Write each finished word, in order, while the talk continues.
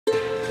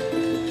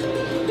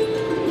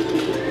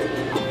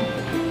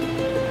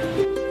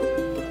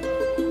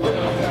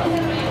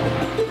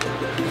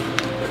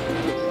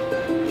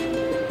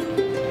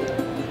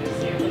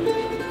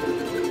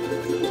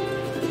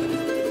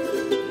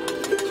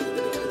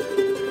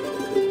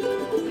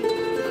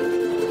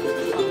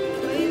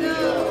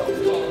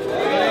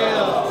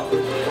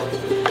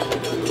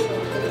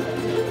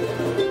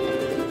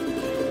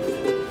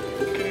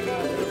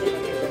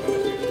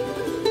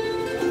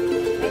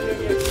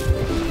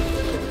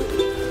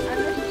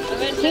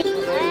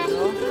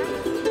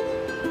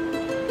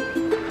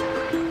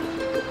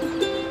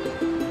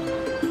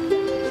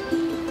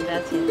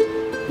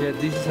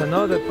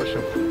another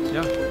passion fruit,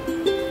 yeah.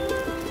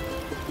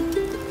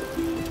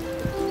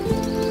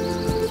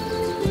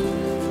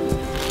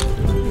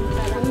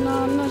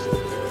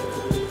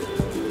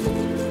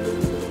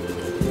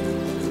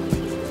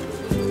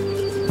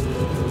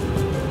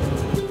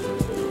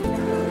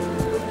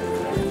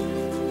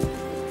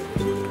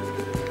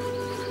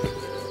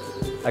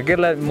 I get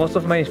like most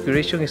of my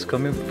inspiration is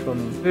coming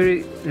from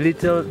very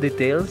little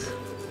details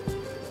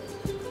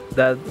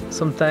that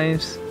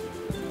sometimes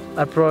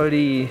are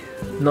probably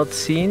not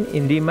seen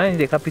in Lima, in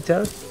the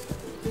capital.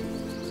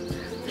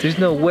 There's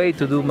no way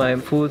to do my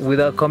food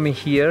without coming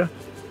here.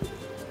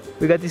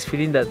 We got this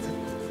feeling that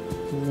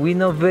we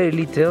know very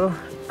little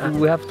and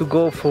we have to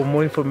go for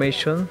more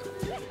information.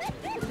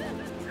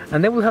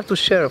 And then we have to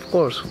share, of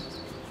course.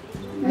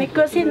 Mi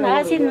cocina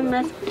así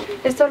nomás.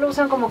 Esto lo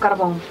usan como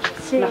carbón.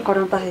 Las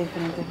corrontas de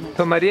diferentes.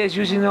 So Maria is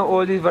using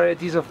all these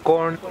varieties of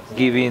corn,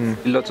 giving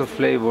lots of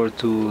flavor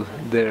to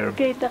their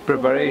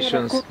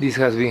preparations. This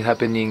has been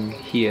happening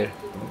here,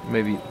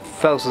 maybe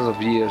thousands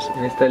of years,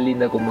 en esta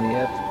linda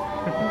comunidad.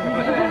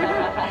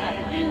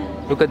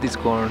 Look at these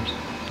corns.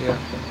 Yeah.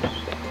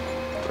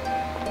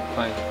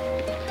 Fine.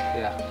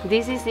 Yeah.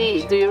 This is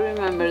the, do you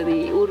remember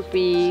the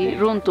urpi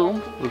runtu?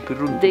 Urpi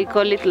runtu. They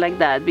call it like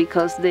that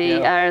because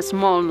they are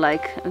small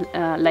like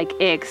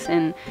eggs,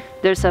 and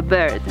there's a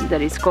bird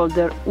that is called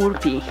the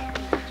urpi.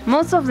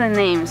 Most of the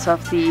names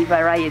of the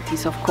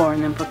varieties of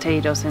corn and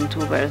potatoes and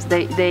tubers,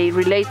 they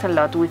relate a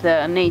lot with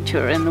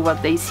nature and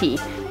what they see.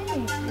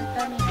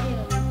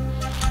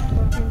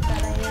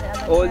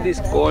 All these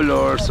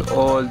colors,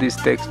 all these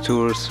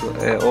textures,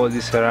 all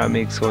these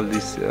ceramics, all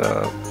these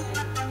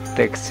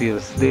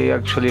textiles, they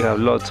actually have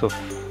lots of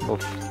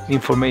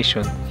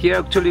information. Here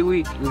actually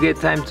we get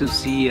time to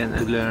see and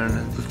to learn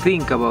and to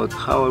think about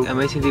how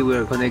amazingly we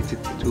are connected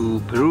to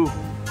Peru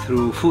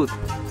through food.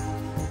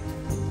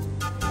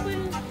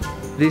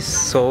 This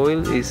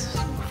soil is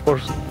of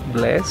course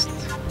blessed.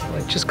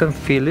 I just can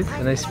feel it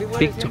when I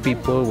speak to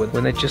people,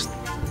 when I just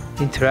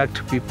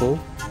interact with people.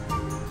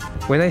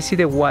 When I see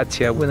the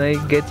huatia, when I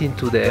get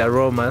into the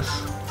aromas,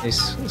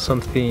 it's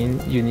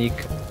something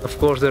unique. Of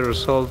course the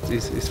result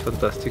is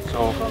fantastic.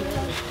 Oh.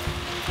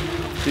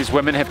 These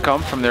women have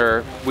come from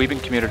their weaving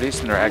communities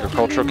and their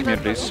agricultural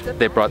communities.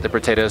 They brought their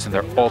potatoes and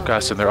their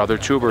ocas and their other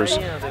tubers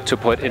to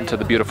put into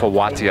the beautiful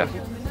huatia.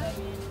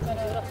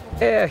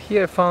 Yeah,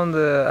 here I found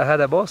I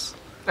had a boss.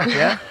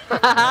 Yeah.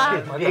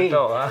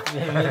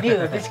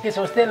 Bienvenido, dice que es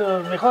usted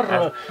el mejor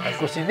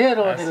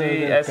cocinero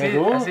del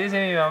Perú. Así dice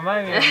mi mamá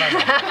y mi hermano.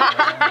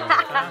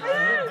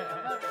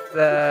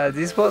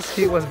 This boss,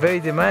 he was very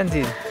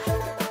demanding.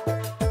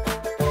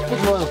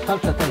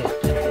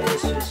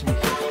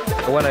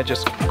 I want to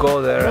just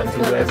go there and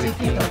do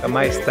everything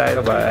my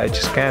style, but I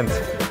just can't.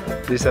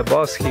 There's a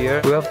boss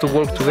here. We have to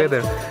work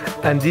together.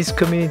 And this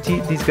community,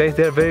 these guys,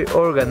 they're very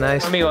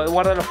organized. Amigo,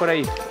 guárdalo por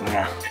ahí.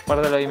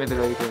 Guárdalo ahí,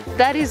 mételo ahí.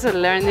 That is a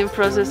learning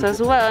process as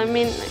well. I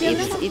mean,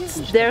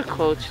 it's their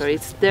culture,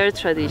 it's their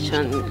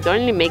tradition. It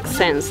only makes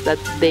sense that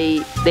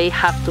they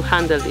have to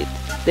handle it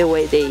the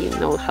way they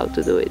know how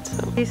to do it.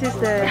 So this is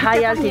the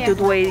high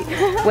altitude way.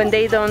 When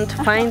they don't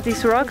find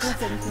these rocks,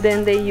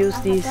 then they use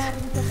this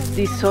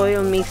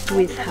soil mixed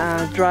with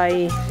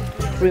dry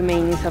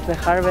remains of the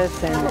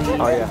harvest and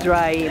the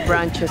dry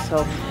branches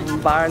of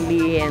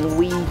barley and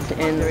wheat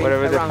and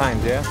whatever they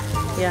find, yeah?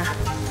 Yeah.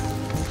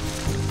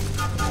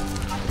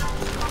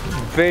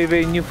 Very,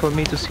 very new for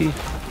me to see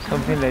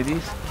something like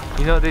this.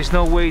 You know, there's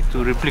no way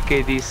to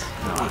replicate this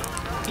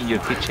in your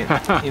kitchen,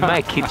 in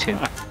my kitchen.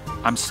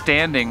 I'm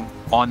standing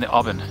on the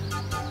oven.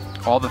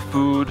 All the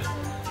food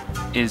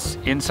is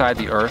inside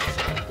the earth.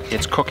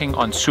 It's cooking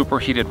on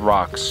superheated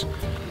rocks.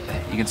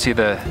 You can see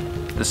the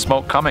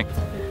smoke coming.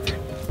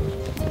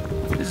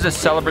 This is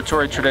a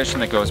celebratory tradition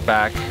that goes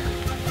back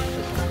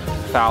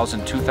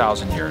 1,000,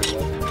 2,000 years.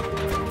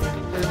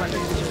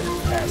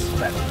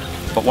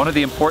 But one of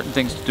the important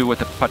things to do with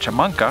the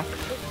Pachamanca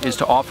is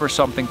to offer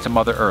something to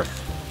Mother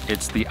Earth.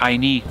 It's the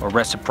Aini, or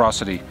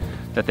reciprocity,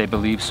 that they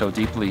believe so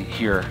deeply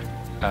here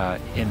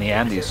in the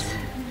Andes.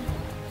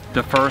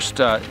 The first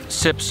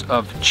sips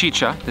of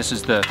chicha, this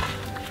is the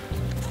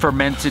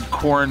fermented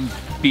corn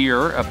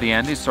beer of the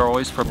Andes, are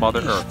always for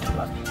Mother Earth.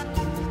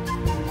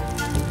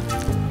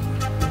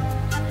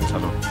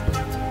 Salud.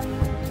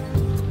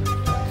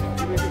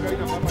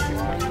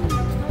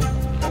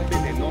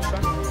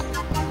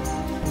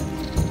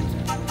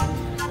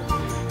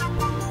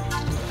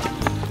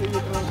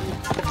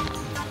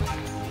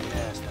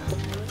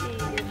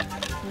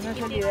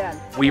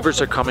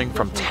 Weavers are coming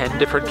from 10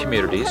 different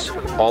communities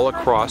all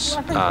across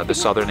the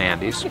southern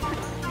Andes.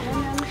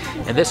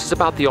 And this is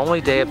about the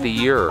only day of the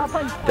year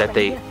that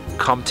they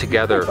come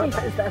together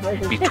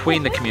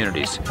between the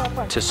communities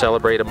to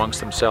celebrate amongst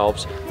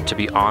themselves, to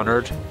be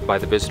honored by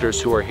the visitors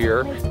who are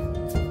here.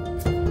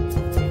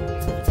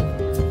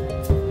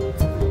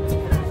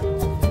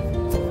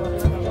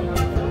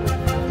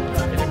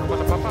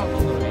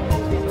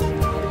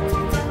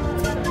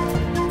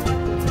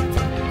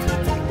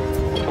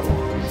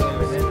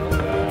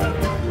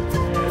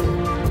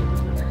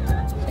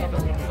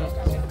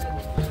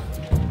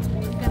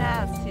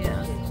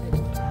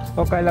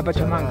 Coca de la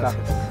Pachamanca.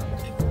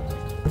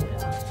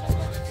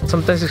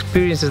 Sometimes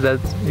experiences that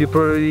you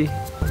probably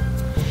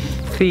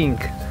think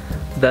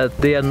that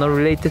they are not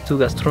related to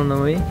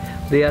gastronomy,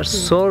 they are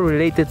so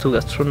related to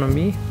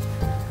gastronomy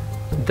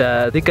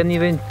that they can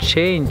even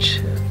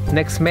change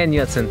next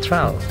menu at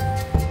Central.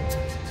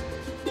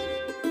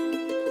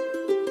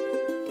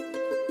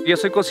 Yo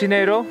soy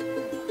cocinero,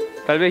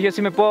 tal vez yo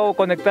sí me puedo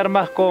conectar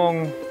más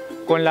con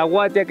la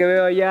guatia que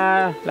veo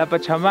allá, la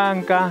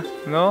pachamanca,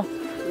 ¿no?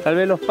 Tal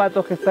vez los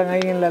patos que están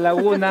ahí en la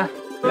laguna,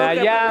 la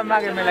llama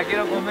que me la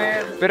quiero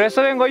comer. Pero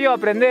eso vengo yo a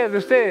aprender de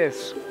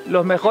ustedes,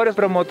 los mejores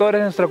promotores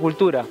de nuestra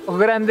cultura, los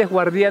grandes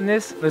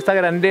guardianes de esta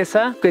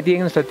grandeza que tiene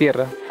nuestra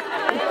tierra.